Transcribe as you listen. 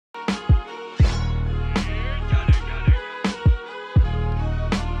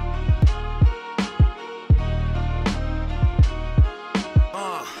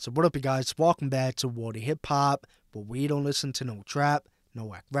So what up, you guys? Welcome back to World of Hip Hop, where we don't listen to no trap, no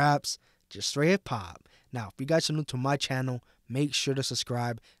whack raps, just straight hip hop. Now, if you guys are new to my channel, make sure to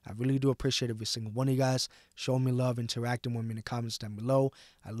subscribe. I really do appreciate every single one of you guys showing me love, interacting with me in the comments down below.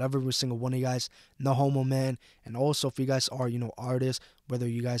 I love every single one of you guys. No homo, man. And also, if you guys are, artists, whether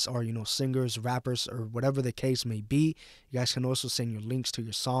you guys are, singers, rappers, or whatever the case may be, you guys can also send your links to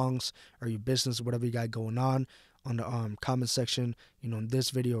your songs or your business, whatever you got going on the comment section, in this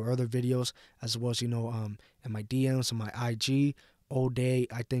video or other videos, as well as, in my DMs, on my IG, all day,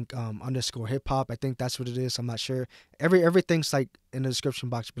 I think, _ hip hop. I think that's what it is. I'm not sure. Everything's like in the description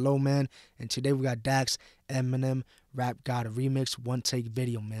box below, man. And today we got Dax Eminem Rap God remix one take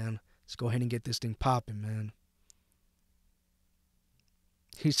video, man. Let's go ahead and get this thing popping, man.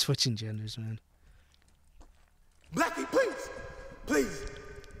 He's switching genders, man. Blackie, please,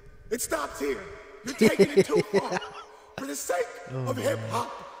 it stops here. You're taking it too far. For the sake of hip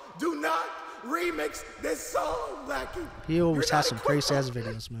hop, do not remix this song, Blackie. He always has some crazy ass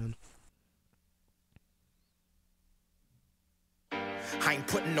videos, man. I ain't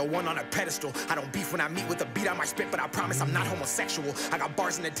putting no one on a pedestal. I don't beef when I meet with a beat on my spit, but I promise I'm not homosexual. I got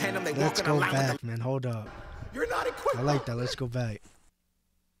bars in the tandem, they walk in a line. Let's go back, man. Hold up. You're not equipped. I like that. Let's go back.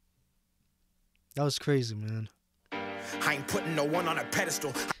 That was crazy, man. I ain't putting no one on a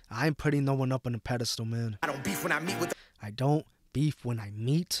pedestal. I ain't putting no one up on a pedestal, man. I don't beef when I meet with I don't beef when I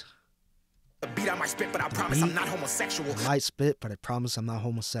meet a beat on my spit, but I promise I'm not homosexual. I might spit, but I promise I'm not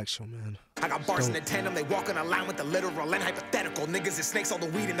homosexual, man. I got bars in the tandem, they walk in a line with the literal and hypothetical. Niggas is snakes, all the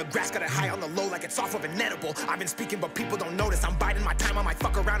weed in the grass, got it high on the low like it's off of an edible. I've been speaking, but people don't notice. I'm biding my time, I might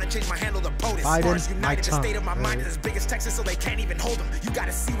fuck around and change my handle to POTUS. Stars united, the state of my mind is as big as Texas, so they can't even hold them. You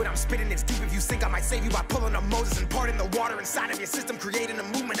gotta see what I'm spitting, it's deep. If you sink, I might save you by pulling a Moses and parting the water inside of your system, creating a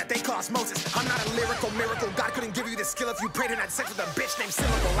movement that they call osmosis. I'm not a lyrical miracle, God couldn't give you this skill if you prayed and had sex with a bitch named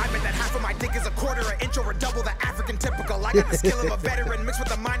Syllable. I bet that half of my dick is a quarter, an inch, or a double the African typical. I got the skill of a veteran mixed with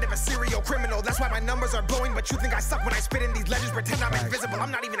the mind of a serial criminal. That's why my numbers are blowing, but you think I suck when I spit in these legends, pretend I'm invisible.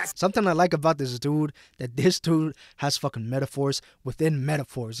 I'm not even something I like about this dude, that this dude has fucking metaphors within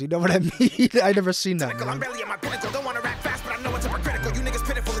metaphors. You know what I mean? I never seen that, man. I'm barely at my pinnacle. Don't want to rap fast, but I know it's hypocritical. You niggas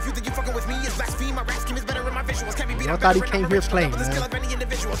pitiful. If you think you fucking with me, it's blaspheme. My rap scheme is better in my visuals. Can't be beat. I thought he came here playing, man. The skill of any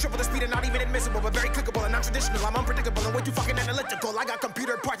individual. Triple the speed and not even admissible, but very clickable and non-traditional. I'm unpredictable and way too fucking analytical. I got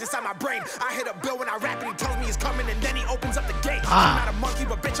computer parts inside my brain. I hit a bill when I rap and he tells me he's coming, and then he opens up the gate. I'm not a monkey,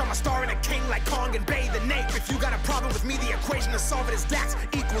 but bitch, I'm a star and a king like Kong and Bay the Nape. If you got a problem with me, the equation to solve it is Dax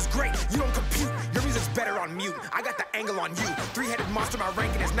equals great. You don't compute. Your music's better on mute. I got the angle on you. Three-headed monster, my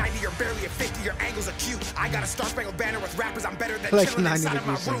ranking is 90. You're barely at 50. Your angles are cute. I got a star-spangled banner with rappers. I'm better than chilling inside of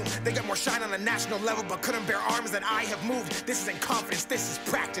my room. They get more shine on a national level, but couldn't bear arms that I have moved. This isn't confidence. This is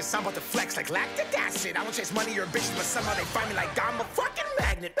practice. I'm about to flex like lactic acid. I don't chase money or bitches, but somehow they find me like I'm a fucking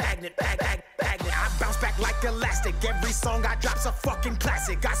magnet. I bounce back like elastic. Every song I drop's a fucking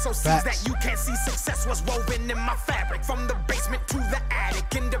classic. Got so seeds that you can't see. Success was woven in my fabric. From the basement to the attic.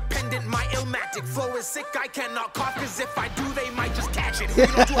 Independent, my illmatic flow is sick. I cannot cough, cause if I do, they might just catch it. Who you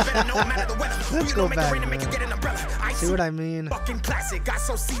don't do it better, no matter the weather. Who you don't make it rain and make you get an umbrella. I see what I mean? Fucking classic. Got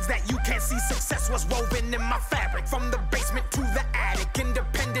so seeds that you can't see. Success was woven in my fabric. From the basement to the attic.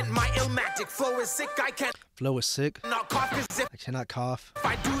 Independent, my illmatic flow is sick. I can't. Flow is sick. Not cough, cause if I cannot cough. If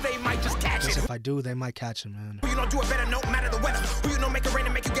I do, they might just catch it. If I do, they might catch it, man. Who you don't do it better, no matter the weather. Who you don't make it rain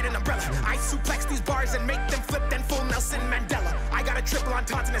and make you get an umbrella. I suplex these bars and make them flip, then full Nelson Mandela. I got a triple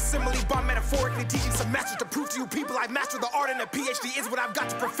entente and a simile bar, metaphorically teaching some masters to prove to you people I've mastered the art, and a PhD is what I've got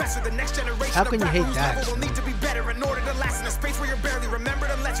to professor. The next generation How can of you hate that? will need to be better in order to last in a space where you're barely remembered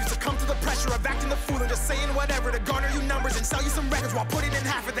unless you succumb to the pressure of acting the fool and just saying whatever to garner you numbers and sell you some records while putting in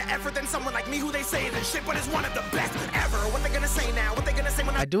half of the effort than someone like me who they say isn't shit but is one of the best ever. What they gonna say now? What they gonna say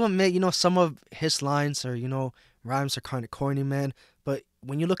when I do admit, some of his lines or rhymes are kind of corny, man. But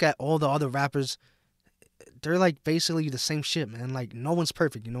when you look at all the other rappers, they're like basically the same shit, man. Like no one's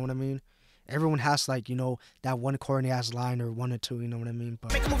perfect, you know what I mean? Everyone has like, that one corny ass line or one or two, you know what I mean?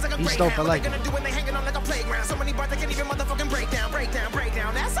 But he's dope, I like it. So many bars they can't even motherfucking break down.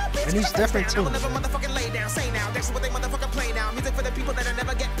 That's how bitch. And he's different too. Never motherfucking lay down. Say now, that's what they motherfucking play now. Music for the people that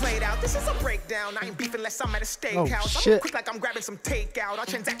never get played out. This is a breakdown. I ain't beefing unless I'm at a steakhouse. I'm quick like I'm grabbing some takeout. Our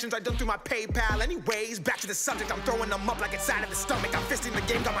transactions are done through my PayPal. Anyways, back to the subject. I'm throwing them up like it's out of the stomach. I'm fisting the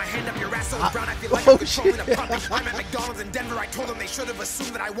game. Got my hand up your ass so brown. I feel like I'm controlling a puppet. I'm at McDonald's in Denver. I told them they should have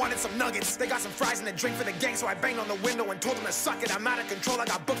assumed that I wanted some nuggets. They got some fries and a drink for the gang, so I banged on the window and told them to suck it. I'm out of control. I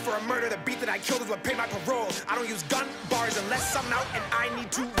got booked for a murder. The beat that I killed is what paid my parole. I don't use gun bars unless I'm out and I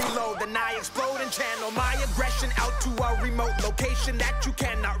need to reload. Then I explode and channel my aggression out to a remote location that you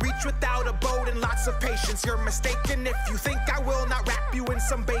cannot reach without a boat and lots of patience. You're mistaken if you think I will not wrap you in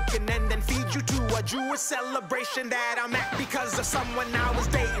some bacon and then feed you to a Jewish celebration that I'm at because of someone I was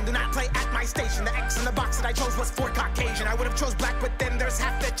dating. Do not play at my station. The X in the box that I chose was for Caucasian. I would have chose black, but then there's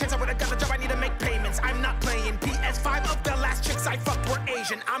half the chance I would have got the job. I need to make payments. I'm not playing PS5 of the last chicks I fucked were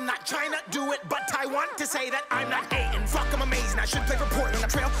Asian. I'm not China, do it, but Taiwan to say that I'm not hating. Fuck, I'm amazing. I should play for Portland. I'm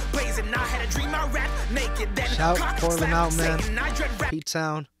trail blazing. I had a dream I rap naked. Then shout Portland out, man.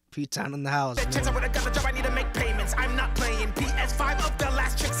 P-Town. P-Town in the house, the chance I would have got the job. I need to make payments. I'm not playing PS5 of the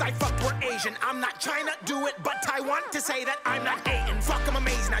last chicks I fucked were Asian. I'm not China, do it, but Taiwan to say that I'm not hating. Fuck, I'm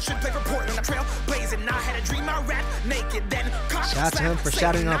amazing. I should play for Portland. I'm trail blazing. I had a dream I rap naked. Then shout out to him for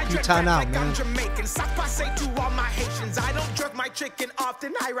shouting out P-Town out, man. I'm Jamaican. Sock passe to all my Haitians. I don't jerk my chicken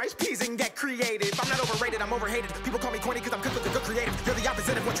often. I rice peas and get creative. I'm not overrated, I'm overhated. People call me corny because I'm good creative. You're the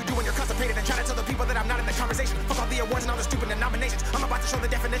opposite of what you do when you're constipated and try to tell the people that I'm not in the conversation. Fuck all the awards and all the stupid nominations. I'm about to show the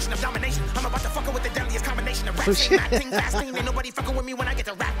definition of domination. I'm about to fuck with the deadliest combination of rapping, acting, fasting. Ain't nobody fucking with me when I get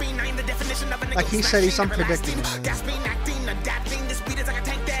to rapping. I am the definition of a nigga. Like he said, he's unpredictable. Gasping, acting, adapting. This beat is like a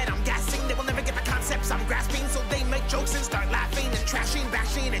tank that I'm gassing. They will never get the concepts I'm grasping, so they make jokes and start laughing and trashing,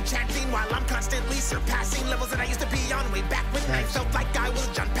 bashing and chanting while I'm constantly surpassing levels that I used to be on way back when I felt like I was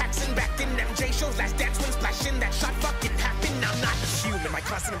John Paxson back in MJ shows. Last dance when splashing that shot fucking happened. I'm not human. My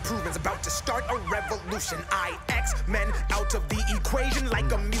constant improvement's about to start a revolution. I X-Men out of the equation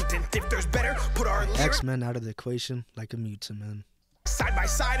like a mutant. If there's better, put our X-Men out of the equation like a mutant, man. Side by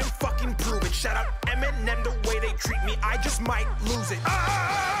side and fucking prove it. Shout out Eminem, the way they treat me, I just might lose it.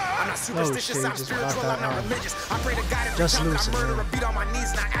 I'm not superstitious, I'm spiritual, I'm not religious. I pray to God every time I murder or beat on my knees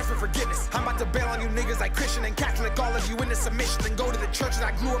and I ask for forgiveness. I'm about to bail on you niggas like Christian and Catholic, all of you into submission and go to the church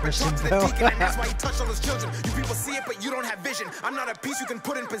that I grew up and talk to the deacon, and that's why he touched all his children. You people see it, but you don't have vision. I'm not a piece you can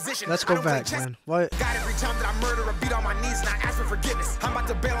put in position. Let's go back, man. What? God every time that I murder or beat on my knees and I ask for forgiveness. I'm about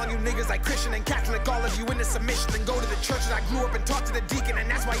to bail on you niggas like Christian and Catholic, all of you into submission and go to the church that I grew up and talk to the deacon, and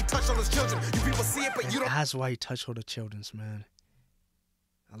that's why he touched all his children. You people see it, but you don't. That's why he touched all the children's, man.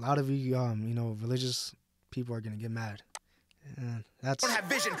 A lot of you, religious people are gonna get mad. And that's. I don't have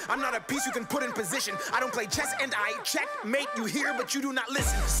vision. I'm not a piece you can put in position. I don't play chess and I checkmate. You hear, but you do not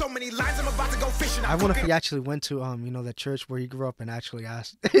listen. So many lines, I'm about to go fishing. I wonder if he actually went to, the church where he grew up and actually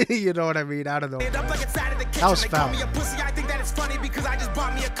asked. You know what I mean? I don't know. That was foul. They call me a pussy. I think that it's funny because I just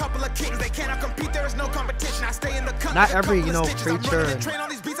bought me a couple of kings. They cannot compete. There is no competition. I stay in the cut. Not every, preacher and train on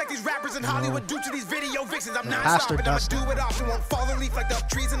these beats like these rappers in Hollywood due to these video vixens. I'm not Pastor stopping. I'ma do it often. Won't fall a leaf like the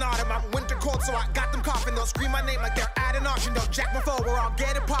trees in autumn. I'm winter cold, so I got them coughing. They'll scream my name like they're at an auction. They'll jack my phone. I'll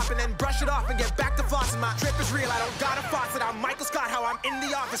get it poppin' and brush it off and get back to flossing. My trip is real, I don't got a faucet. I'm Michael Scott, how I'm in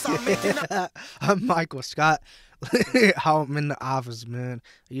the office. I'm making up. I'm Michael Scott. How I'm in the office, man.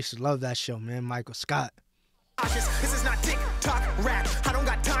 I used to love that show, man. Michael Scott. This is not TikTok rap. I don't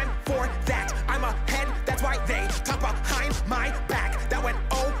got time for that. I'm ahead, that's why they talk behind my back. That went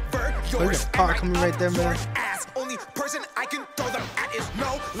over yours. There's a car coming right there, man. Ass. Only person I can throw them at is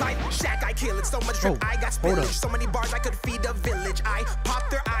no life shack. I kill it so much drip. I got spillage. So many bars I could feed a village. I pop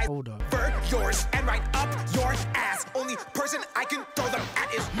their eyes over yours and right up your ass. Only person I can throw them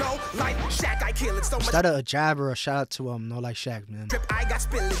at is no life shack. I kill it so much. Is that a jab or a shout out to No Life Shack, man? Drip, I got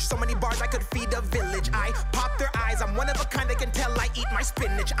spillage. So many bars I could feed a village. I pop their eyes. I'm one of a kind. They can tell I eat my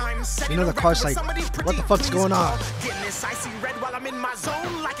spinach. I'm setting the car's like, what the fuck's going on? Goodness, I see red while I'm in my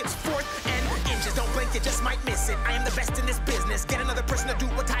zone like it's fourth and inches. Don't blink, you just might miss it. I am the best in this business. Get another person to do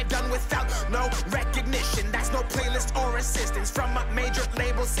what I've done without no recognition. That's no playlist or assistance from a major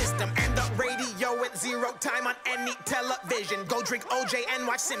label system. And the radio went 0 time on any television. Go drink OJ and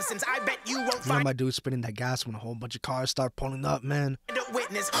watch Simpsons. I bet you won't find my dude spinning that gas when a whole bunch of cars start pulling up, man.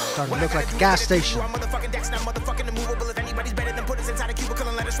 Witness. Starting to look like a gas station. I'm motherfucking Dax, not motherfucking immovable. If anybody's better than put us inside a cubicle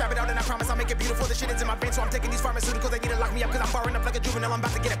and let us wrap it out, and I promise I'll make it beautiful. The shit is in my veins, so I'm taking these pharmaceuticals. They need to lock me up because I'm barring up like a juvenile. I'm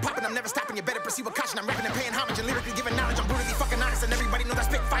about to get it popping. I'm never stopping. You better proceed with caution. I'm rapping and paying homage and lyrically giving knowledge. I'm brutally fucking honest, and everybody knows I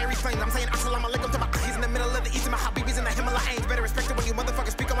spit fiery flames. I'm saying assalamu alaikum to my he's in the middle of the east, and my habibis in the Himalayas. Better respect it when you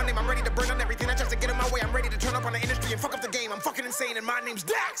motherfuckers speak on my name. I'm ready to burn on everything that tries to get in my way. I'm ready to turn up on the industry and fuck up the game. I'm fucking insane, and my name's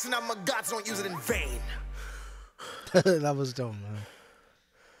Dax, and I'm a god, so don't use it in vain. That was dope, man.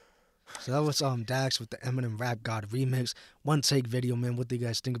 So that was Dax with the Eminem Rap God remix. One take video, man. What do you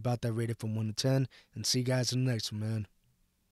guys think about that? Rated from 1 to 10. And see you guys in the next one, man.